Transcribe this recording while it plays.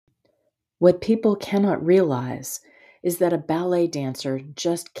What people cannot realize is that a ballet dancer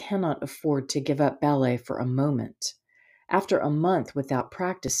just cannot afford to give up ballet for a moment. After a month without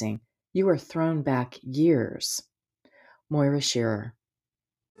practicing, you are thrown back years. Moira Shearer.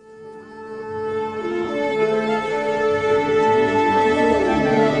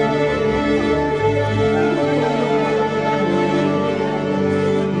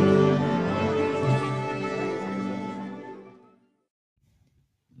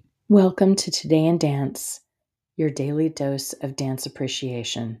 Welcome to Today in Dance, your daily dose of dance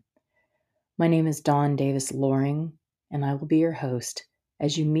appreciation. My name is Dawn Davis Loring, and I will be your host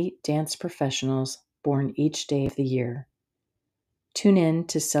as you meet dance professionals born each day of the year. Tune in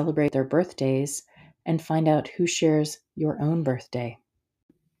to celebrate their birthdays and find out who shares your own birthday.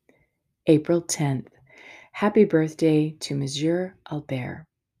 April 10th. Happy birthday to Monsieur Albert.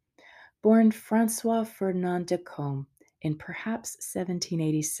 Born François Fernand de Combe in perhaps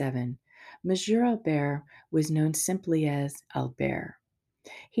 1787, Monsieur Albert was known simply as Albert.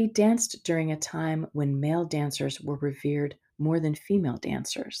 He danced during a time when male dancers were revered more than female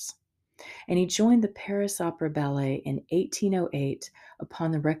dancers, and he joined the Paris Opera Ballet in 1808 upon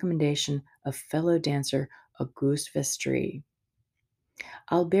the recommendation of fellow dancer Auguste Vestris.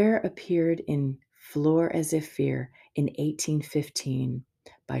 Albert appeared in Fleur et Zéphyr in 1815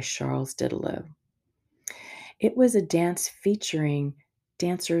 by Charles Didelot. It was a dance featuring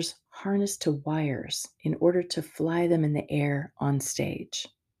dancers harnessed to wires in order to fly them in the air on stage.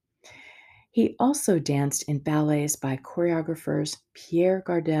 He also danced in ballets by choreographers Pierre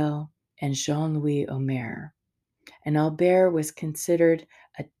Gardel and Jean-Louis Omer, and Albert was considered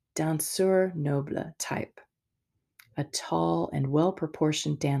a danseur noble type, a tall and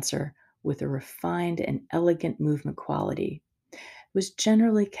well-proportioned dancer with a refined and elegant movement quality, was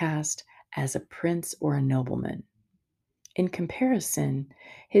generally cast as a prince or a nobleman. In comparison,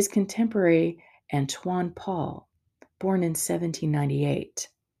 his contemporary Antoine Paul, born in 1798,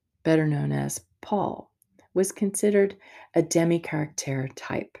 better known as Paul, was considered a demi-caractère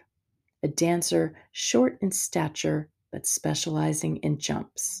type, a dancer short in stature but specializing in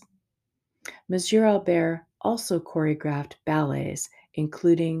jumps. Monsieur Albert also choreographed ballets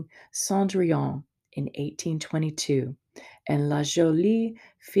including Cendrillon in 1822 and La Jolie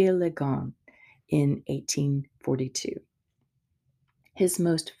Fille Elegante in 1842. His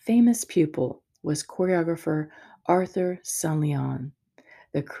most famous pupil was choreographer Arthur Saint-Léon,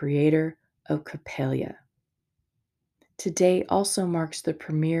 the creator of Coppelia. Today also marks the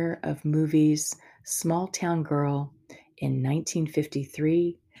premiere of movies Small Town Girl in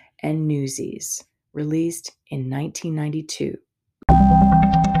 1953 and Newsies, released in 1992.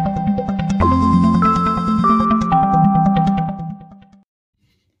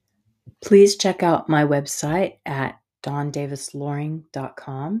 Please check out my website at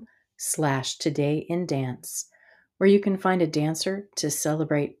dawndavisloring.com/todayindance, where you can find a dancer to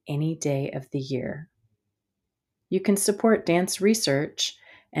celebrate any day of the year. You can support dance research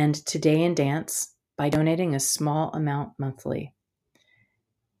and Today in Dance by donating a small amount monthly.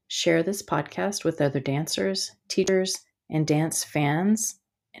 Share this podcast with other dancers, teachers, and dance fans,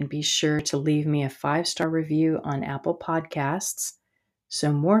 and be sure to leave me a 5-star review on Apple Podcasts so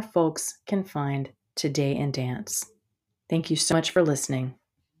more folks can find Today in Dance. Thank you so much for listening.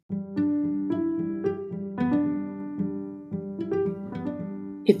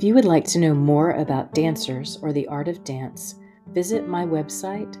 If you would like to know more about dancers or the art of dance, visit my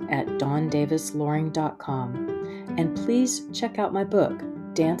website at dawndavisloring.com, and please check out my book,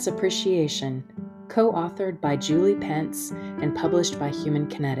 Dance Appreciation, co-authored by Julie Pence and published by Human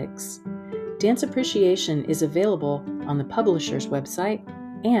Kinetics. Dance Appreciation is available on the publisher's website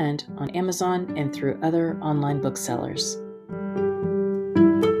and on Amazon and through other online booksellers.